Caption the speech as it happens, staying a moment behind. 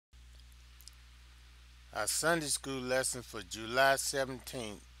Our Sunday school lesson for July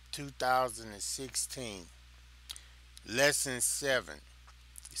 17th, 2016. Lesson 7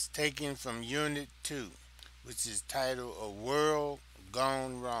 is taken from Unit 2, which is titled A World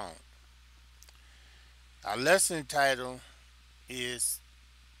Gone Wrong. Our lesson title is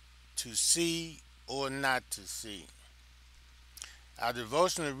To See or Not to See. Our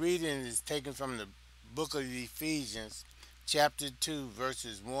devotional reading is taken from the book of Ephesians, chapter 2,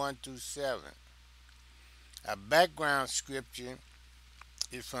 verses 1 through 7. Our background scripture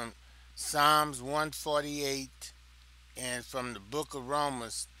is from Psalms 148 and from the book of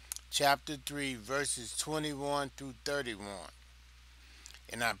Romans, chapter 3, verses 21 through 31.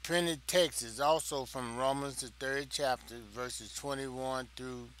 And our printed text is also from Romans, the 3rd chapter, verses 21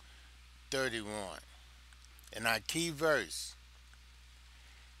 through 31. And our key verse,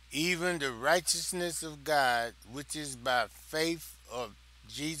 even the righteousness of God, which is by faith of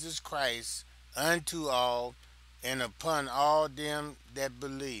Jesus Christ, unto all and upon all them that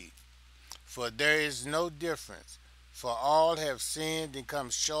believe. For there is no difference, for all have sinned and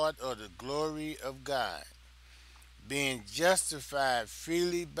come short of the glory of God, being justified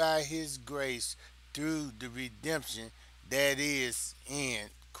freely by his grace through the redemption that is in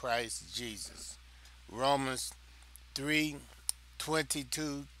Christ Jesus. Romans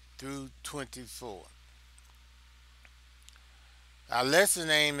 3:22 through 24. Our lesson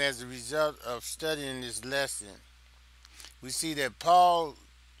aim as a result of studying this lesson, we see that Paul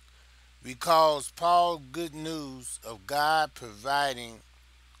recalls Paul's good news of God providing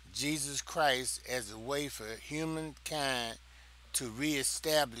Jesus Christ as a way for humankind to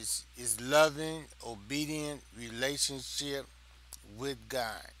reestablish its loving, obedient relationship with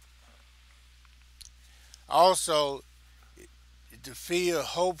God. Also, to feel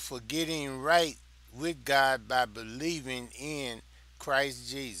hope for getting right with God by believing in Christ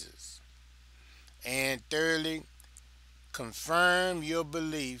Jesus. And thirdly, confirm your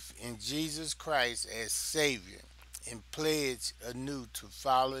belief in Jesus Christ as Savior and pledge anew to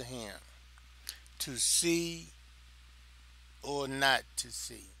follow Him, to see or not to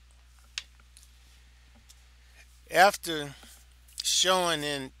see. After showing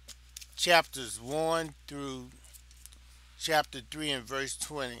in chapters 1 through chapter 3 and verse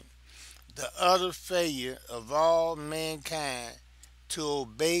 20, the utter failure of all mankind to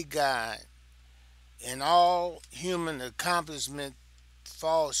obey God and all human accomplishment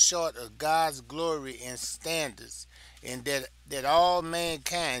falls short of God's glory and standards, and that all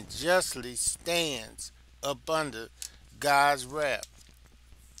mankind justly stands up under God's wrath.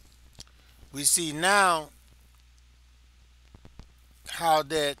 We see now how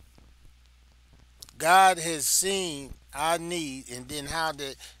that God has seen our need, and then how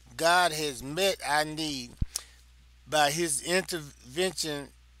that God has met our need by his intervention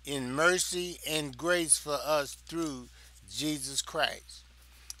in mercy and grace for us through Jesus Christ.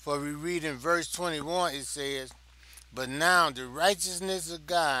 For we read in verse 21, it says, but now the righteousness of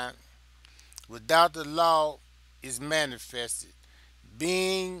God without the law is manifested,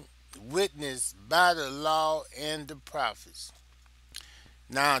 being witnessed by the law and the prophets.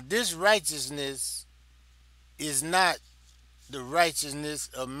 Now this righteousness is not the righteousness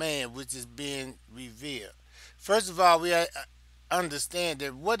of man which is being revealed. First of all, we understand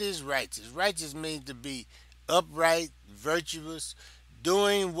that what is righteous? Righteous means to be upright, virtuous,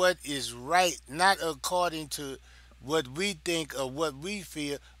 doing what is right, not according to what we think or what we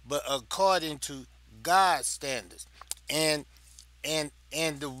feel, but according to God's standards. And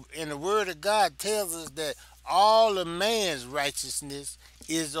the word of God tells us that all of man's righteousness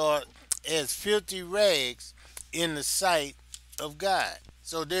is as filthy rags in the sight of God.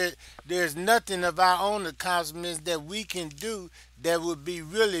 So there's nothing of our own accomplishments that we can do that would be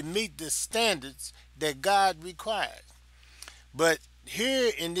really meet the standards that God requires. But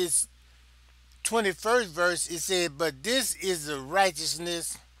here in this 21st verse, it said, but this is the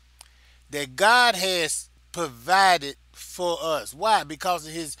righteousness that God has provided for us. Why? Because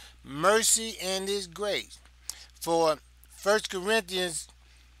of his mercy and his grace. For 1 Corinthians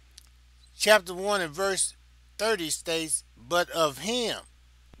chapter 1 and verse 30 states, but of him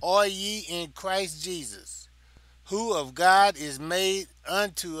are ye in Christ Jesus, who of God is made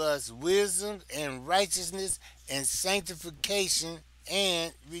unto us wisdom and righteousness and sanctification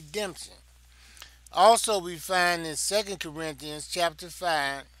and redemption. Also we find in 2 Corinthians chapter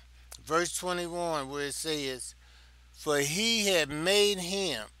 5, verse 21, where it says, for he had made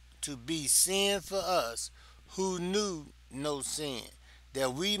him to be sin for us who knew no sin,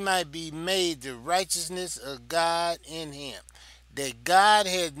 that we might be made the righteousness of God in him. That God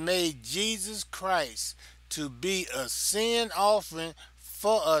had made Jesus Christ to be a sin offering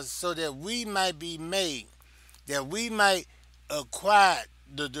for us so that we might be made, that we might acquire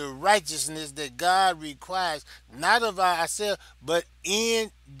the righteousness that God requires, not of ourselves, but in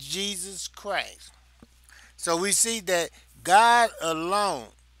Jesus Christ. So we see that God alone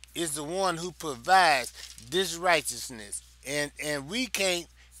is the one who provides this righteousness, and we can't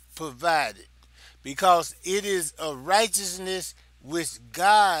provide it because it is a righteousness which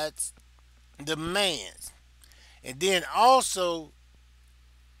God demands. And then also,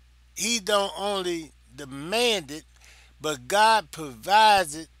 he don't only demand it, but God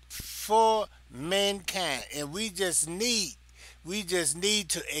provides it for mankind. And we just need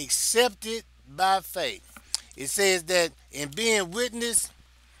to accept it by faith. It says that in being witnessed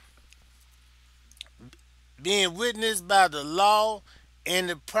by the law and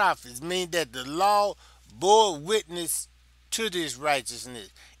the prophets, mean that the law bore witness to this righteousness,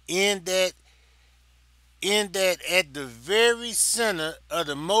 in that at the very center of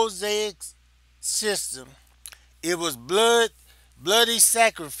the Mosaic system, it was bloody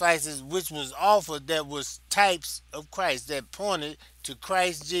sacrifices which was offered, that was types of Christ, that pointed to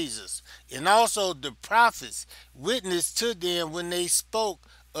Christ Jesus. And also the prophets witnessed to them when they spoke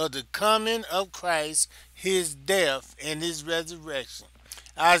of the coming of Christ, his death, and his resurrection.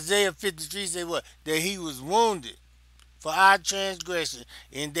 Isaiah 53 said what? That he was wounded for our transgression,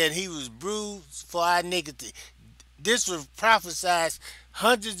 and that he was bruised for our iniquity. This was prophesied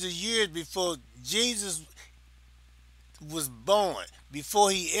hundreds of years before Jesus was born,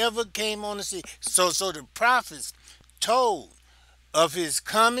 before he ever came on the scene. So the prophets told of his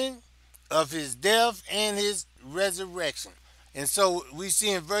coming, of his death, and his resurrection. And so we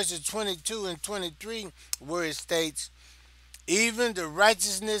see in verses 22 and 23 where it states, even the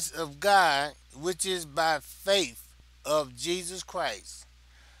righteousness of God, which is by faith of Jesus Christ,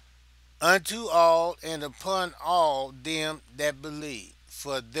 unto all and upon all them that believe.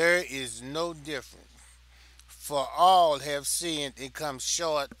 For there is no difference. For all have sinned and come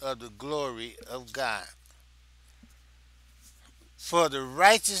short of the glory of God. For the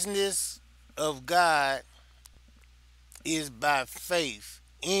righteousness of God is by faith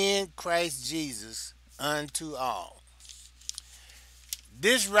in Christ Jesus unto all.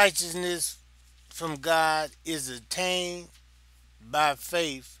 This righteousness from God is attained by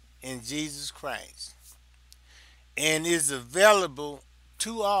faith in Jesus Christ and is available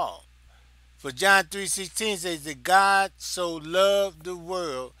to all. For John 3:16 says that God so loved the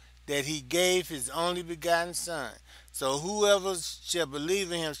world that he gave his only begotten Son. So whoever shall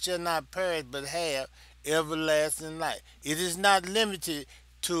believe in him shall not perish but have everlasting life. It is not limited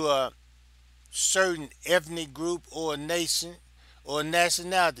to a certain ethnic group or nation or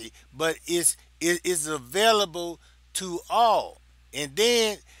nationality, but it is available to all. And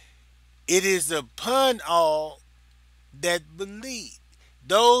then it is upon all that believe.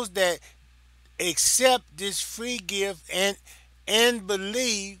 Those that accept this free gift and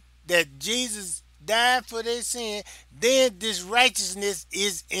believe that Jesus died for their sin, then this righteousness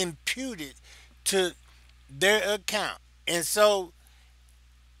is imputed to their account. And so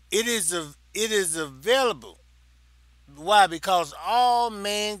it is available. Why? Because all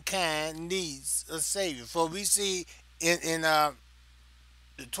mankind needs a savior. For we see in the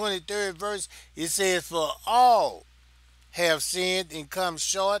 23rd verse, it says, for all have sinned and come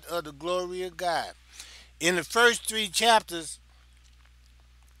short of the glory of God. In the first 3 chapters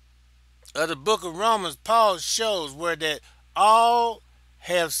of the book of Romans, Paul shows where that all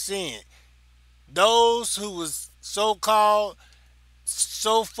have sinned. Those who was so-called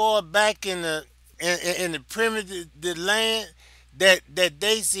so far back in the primitive the land that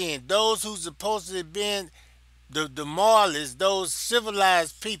they sinned. Those who supposed to have been the moralists, those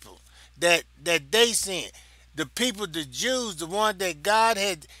civilized people that they sinned. The people, the Jews, the one that God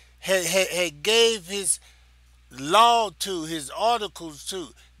had gave his law to, his articles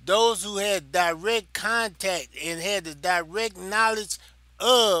to, those who had direct contact and had the direct knowledge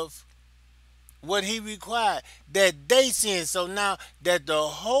of what he required, that they sinned. So now that the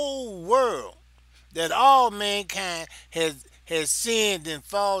whole world, that all mankind has sinned and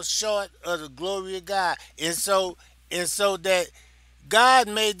falls short of the glory of God, and so that God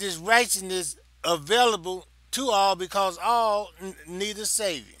made this righteousness available to all because all need a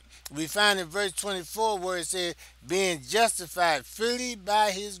savior. We find in verse 24 where it says, being justified freely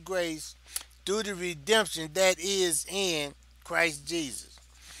by his grace through the redemption that is in Christ Jesus.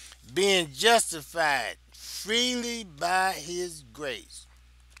 Being justified freely by his grace.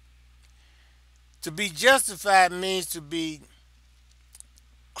 To be justified means to be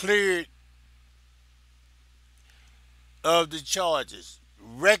cleared of the charges,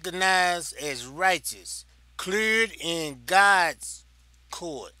 recognized as righteous, cleared in God's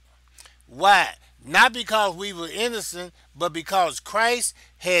court. Why? Not because we were innocent, but because Christ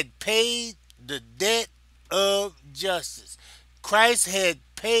had paid the debt of justice. Christ had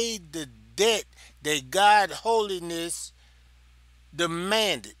paid the debt that God holiness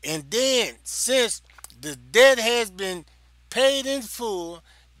demanded. And then, since the debt has been paid in full,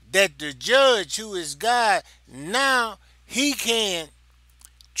 that the judge, who is God, now he can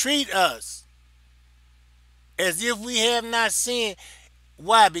treat us as if we have not sinned.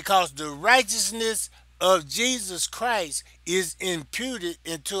 Why? Because the righteousness of Jesus Christ is imputed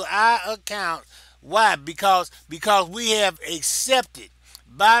into our account. Why? Because we have accepted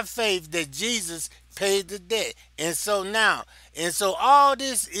by faith that Jesus paid the debt. And so all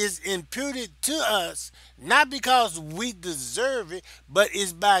this is imputed to us, not because we deserve it, but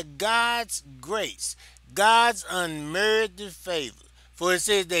it's by God's grace, God's unmerited favor. For it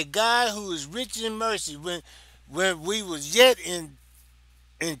says that God, who is rich in mercy, when we was yet in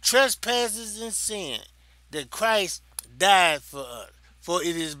trespasses and sin, that Christ died for us. For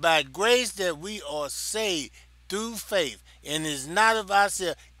it is by grace that we are saved through faith, and is not of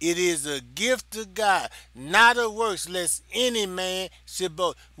ourselves. It is a gift of God, not of works, lest any man should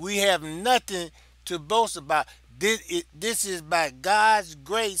boast. We have nothing to boast about. This is by God's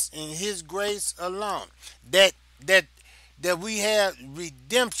grace and His grace alone that that that we have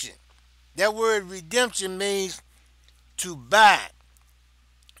redemption. That word redemption means to buy.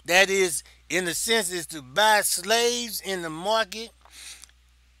 That is, in a sense, is to buy slaves in the market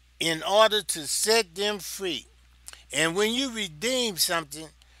in order to set them free. And when you redeem something,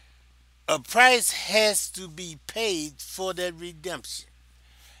 a price has to be paid for that redemption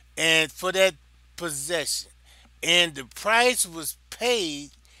and for that possession. And the price was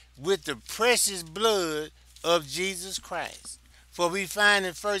paid with the precious blood of Jesus Christ. For we find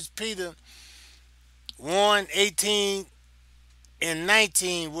in 1 Peter 1:18 and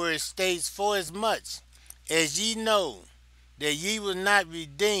 19, where it states, "For as much as ye know that ye were not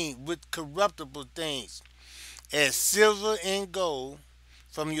redeemed with corruptible things, as silver and gold,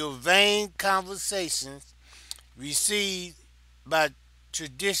 from your vain conversations received by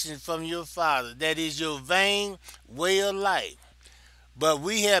tradition from your father," that is, your vain way of life, "but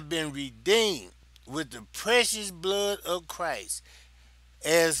we have been redeemed with the precious blood of Christ,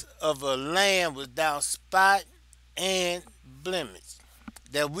 as of a lamb without spot and blemish."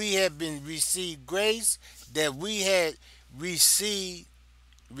 That we have been received grace, that we had received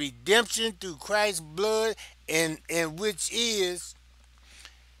redemption through Christ's blood, and which is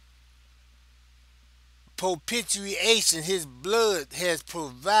propitiation. His blood has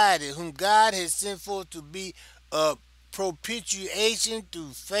provided, whom God has sent forth to be a propitiation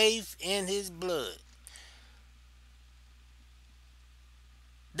through faith in His blood.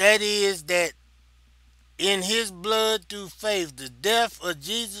 That is, that in His blood through faith, the death of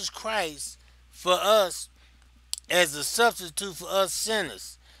Jesus Christ for us as a substitute for us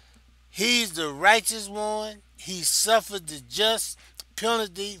sinners. He's the righteous one. He suffered the just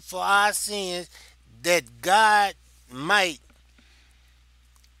penalty for our sins, that God might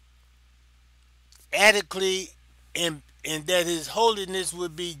adequately and that His holiness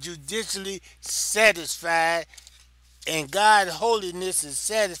would be judicially satisfied. And God's holiness is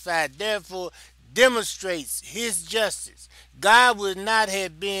satisfied, therefore demonstrates His justice. God would not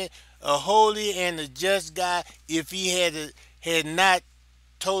have been a holy and a just God if He had not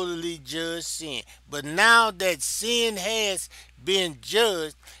totally judged sin. But now that sin has been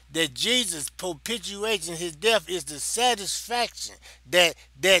judged, that Jesus' propitiation, His death, is the satisfaction that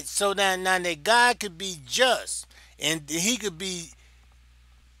so now that God could be just, and He could be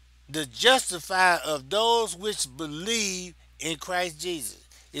the justifier of those which believe in Christ Jesus.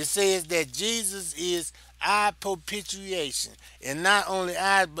 It says that Jesus is our propitiation, and not only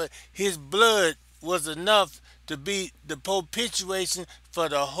ours, but His blood was enough to be the propitiation for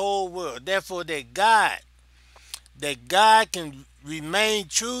the whole world. Therefore, that God can remain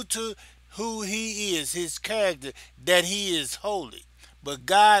true to who He is, His character, that He is holy. But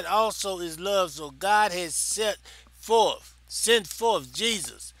God also is love, so God has sent forth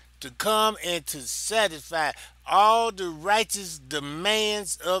Jesus to come and to satisfy all the righteous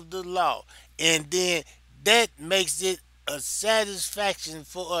demands of the law. And then that makes it a satisfaction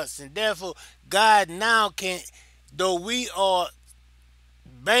for us. And therefore, God now can, though we are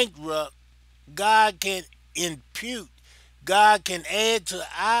bankrupt, God can impute, God can add to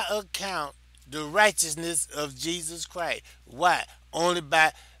our account the righteousness of Jesus Christ. Why?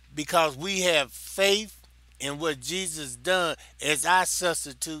 Because we have faith in what Jesus done as our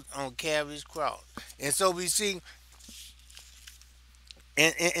substitute on Calvary's cross. And so we see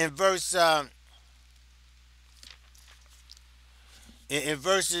in verse in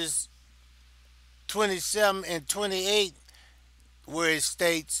verses 27 and 28, where it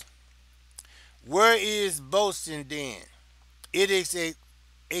states, "Where is boasting then? It is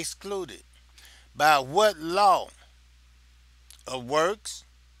excluded. By what law? Of works?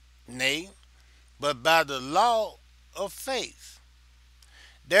 Nay, but by the law of faith.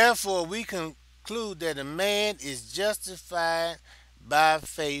 Therefore, we conclude that a man is justified by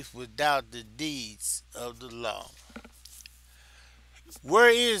faith without the deeds of the law." Where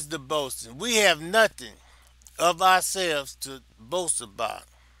is the boasting? We have nothing of ourselves to boast about.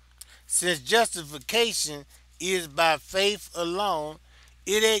 Since justification is by faith alone,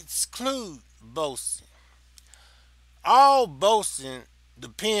 it excludes boasting. All boasting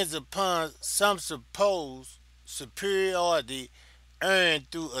depends upon some supposed superiority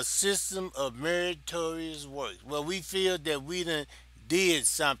earned through a system of meritorious works. Well, we feel that we done did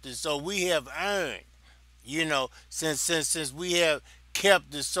something, so we have earned. Since we have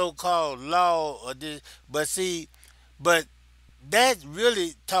kept the so-called law or this, but see, but that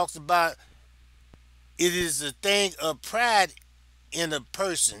really talks about it is a thing of pride in a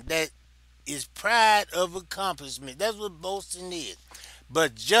person. That is pride of accomplishment. That's what boasting is.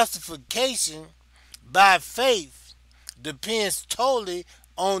 But justification by faith depends totally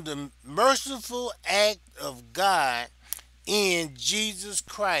on the merciful act of God in Jesus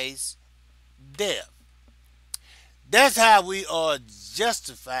Christ's death. That's how we are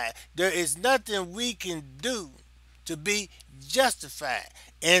justified. There is nothing we can do to be justified.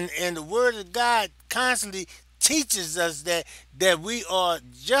 And the word of God constantly teaches us that we are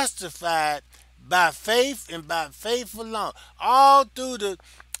justified by faith and by faith alone. All through the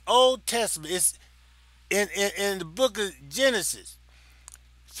Old Testament. It's in the book of Genesis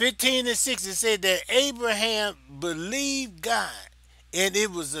 15 and 6, it said that Abraham believed God and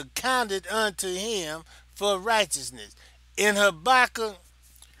it was accounted unto him for righteousness. In Habakkuk,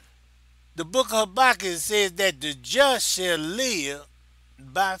 the book of Habakkuk, says that the just shall live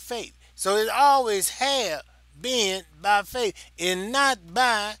by faith. So it always have been by faith and not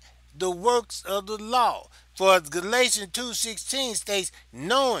by the works of the law. For Galatians 2:16 states,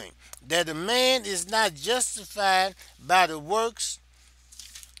 knowing that a man is not justified by the works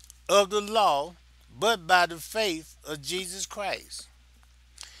of the law, but by the faith of Jesus Christ.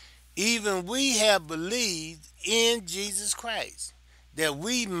 Even we have believed in Jesus Christ, that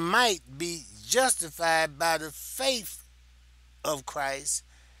we might be justified by the faith of Christ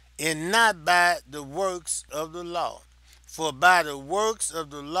and not by the works of the law. For by the works of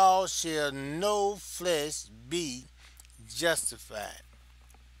the law shall no flesh be justified.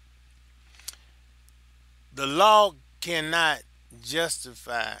 The law cannot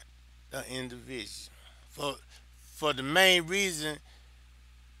justify an individual. For the main reason,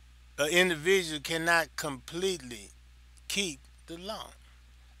 an individual cannot completely keep the law.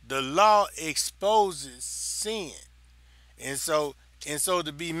 The law exposes sin. And so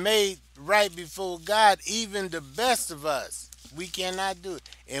to be made right before God, even the best of us, we cannot do it.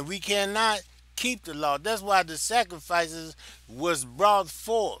 And we cannot keep the law. That's why the sacrifices was brought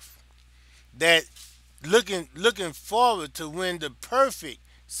forth. That looking forward to when the perfect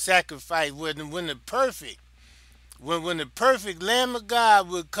sacrifice, when the perfect Lamb of God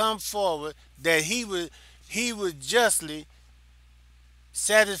would come forward, that he would justly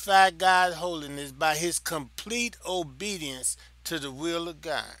satisfy God's holiness by his complete obedience to the will of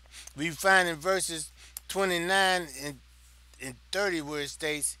God. We find in verses 29 and 30 where it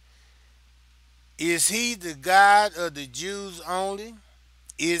states, "Is he the God of the Jews only?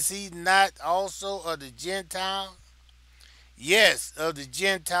 Is he not also of the Gentiles? Yes, of the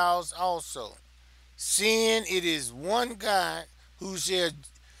Gentiles also. Seeing it is one God who shall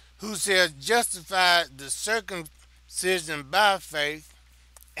justify the circumcision by faith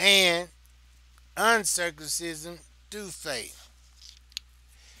and uncircumcision through faith."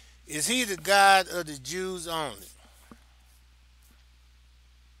 Is he the God of the Jews only?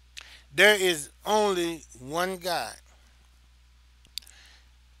 There is only one God.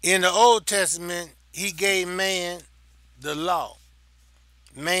 In the Old Testament, he gave man the law.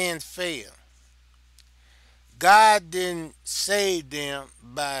 Man failed. God didn't save them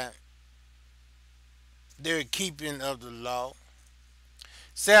by their keeping of the law.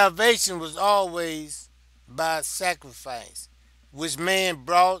 Salvation was always by sacrifice, which man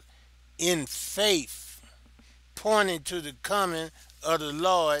brought in faith, pointing to the coming of the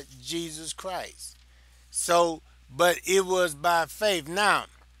Lord Jesus Christ. So, but it was by faith. Now,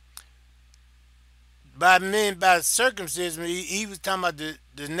 by circumcision, he was talking about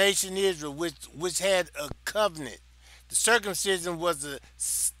the nation Israel, which had a covenant. The circumcision was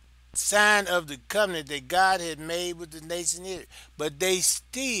sign of the covenant that God had made with the nation Israel. But they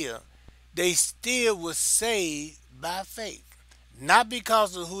still were saved by faith. Not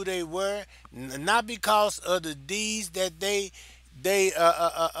because of who they were, not because of the deeds that they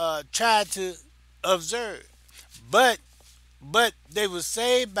tried to observe, but they were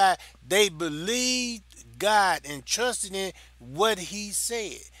saved by they believed God and trusted in what He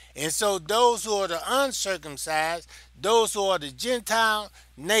said. And so those who are the uncircumcised, those who are the Gentile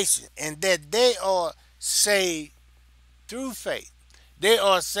nation, and that they are saved through faith. They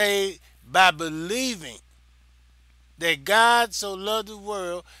are saved by believing that God so loved the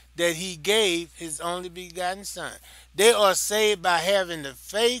world that He gave His only begotten Son. They are saved by having the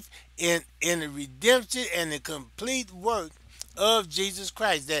faith in the redemption and the complete work of Jesus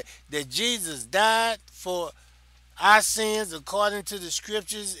Christ. That Jesus died for our sins according to the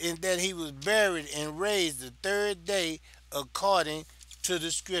scriptures, and that He was buried and raised the third day according to the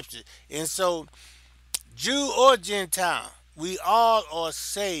scriptures. And so, Jew or Gentile, we all are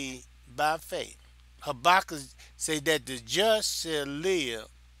saved by faith. Habakkuk say that the just shall live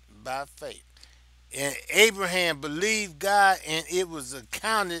by faith. And Abraham believed God, and it was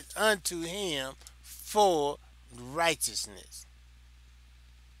accounted unto him for righteousness,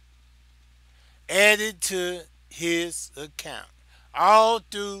 added to his account. All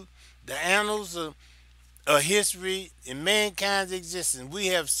through the annals of history and mankind's existence, we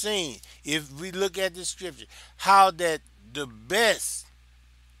have seen, if we look at the scripture, how that the best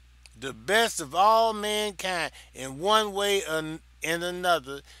of all mankind, in one way and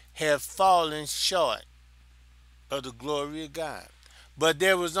another, have fallen short of the glory of God. But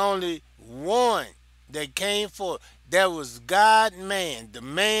there was only one that came forth. That was God man, the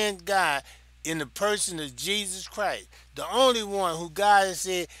man God, in the person of Jesus Christ. The only one who God has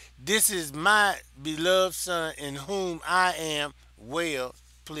said, this is my beloved Son in whom I am well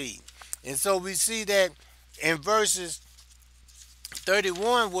pleased. And so we see that in verses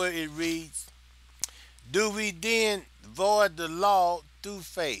 31 where it reads, do we then void the law through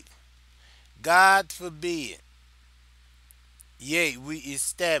faith? God forbid. Yea, we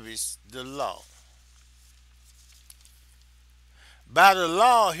establish the law. By the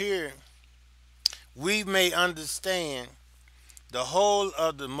law here, we may understand the whole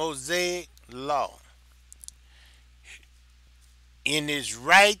of the Mosaic law in its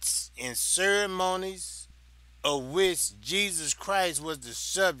rites and ceremonies, of which Jesus Christ was the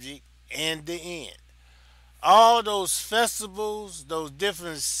subject and the end. All those festivals, those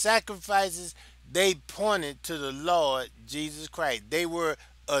different sacrifices, they pointed to the Lord Jesus Christ. They were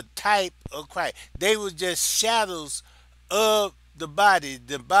a type of Christ. They were just shadows of the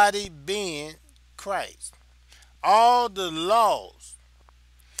body being Christ. All the laws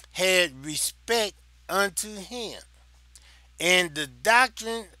had respect unto Him. And the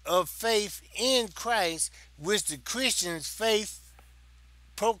doctrine of faith in Christ, which the Christian's faith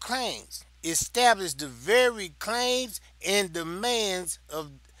proclaims, established the very claims and demands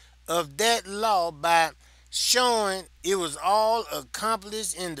of that law by showing it was all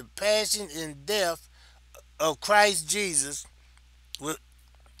accomplished in the passion and death of Christ Jesus.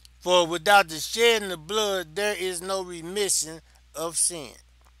 For without the shedding of blood, there is no remission of sin.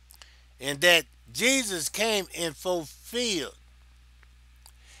 And that Jesus came and fulfilled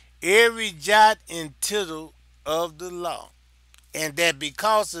every jot and tittle of the law. And that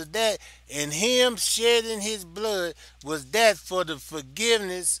because of that, and Him shedding His blood, was that for the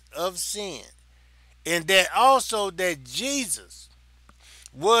forgiveness of sin. And that also that Jesus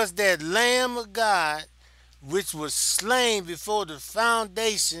was that Lamb of God which was slain before the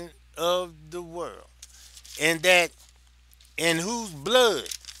foundation of the world. And that in whose blood,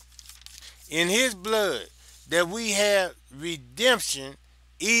 in His blood, that we have redemption,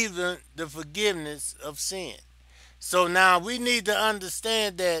 even the forgiveness of sin. So now we need to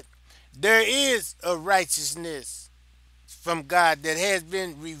understand that there is a righteousness from God that has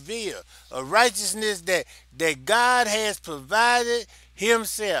been revealed, a righteousness that God has provided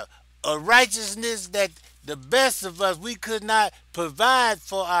Himself, a righteousness that the best of us, we could not provide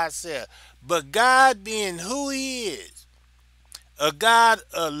for ourselves. But God, being who He is, a God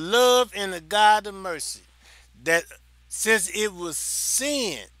of love and a God of mercy, that since it was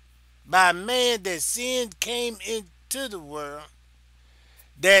sin by man that sin came into the world,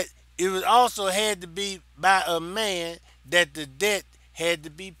 that it was also had to be by a man that the debt had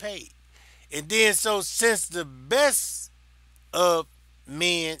to be paid. And then so since the best of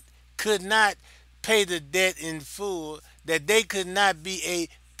men could not pay the debt in full, that they could not be a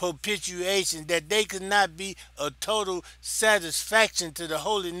propitiation, that they could not be a total satisfaction to the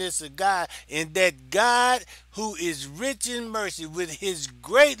holiness of God, and that God, who is rich in mercy, with his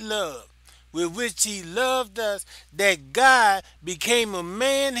great love with which he loved us, that God became a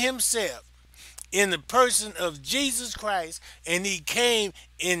man himself in the person of Jesus Christ, and he came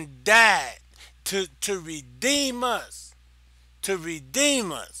and died to redeem us, to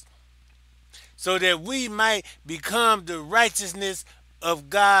redeem us, so that we might become the righteousness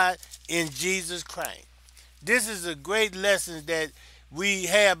of God in Jesus Christ. This is a great lesson that we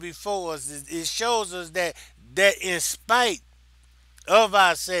have before us. It shows us that in spite of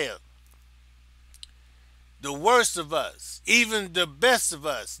ourselves, the worst of us, even the best of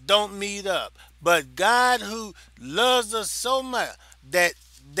us, don't meet up. But God, who loves us so much, that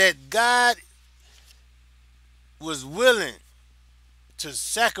God was willing to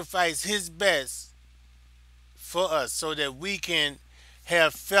sacrifice his best for us, so that we can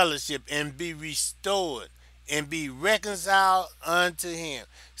have fellowship and be restored and be reconciled unto him.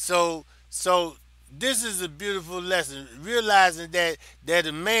 So this is a beautiful lesson, realizing that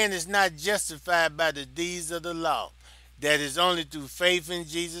a man is not justified by the deeds of the law, that is only through faith in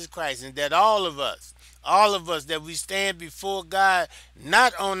Jesus Christ, and that all of us, that we stand before God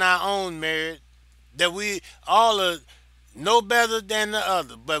not on our own merit, that we all are no better than the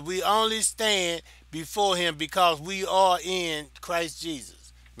other, but we only stand before him because we are in Christ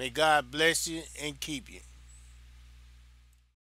Jesus. May God bless you and keep you.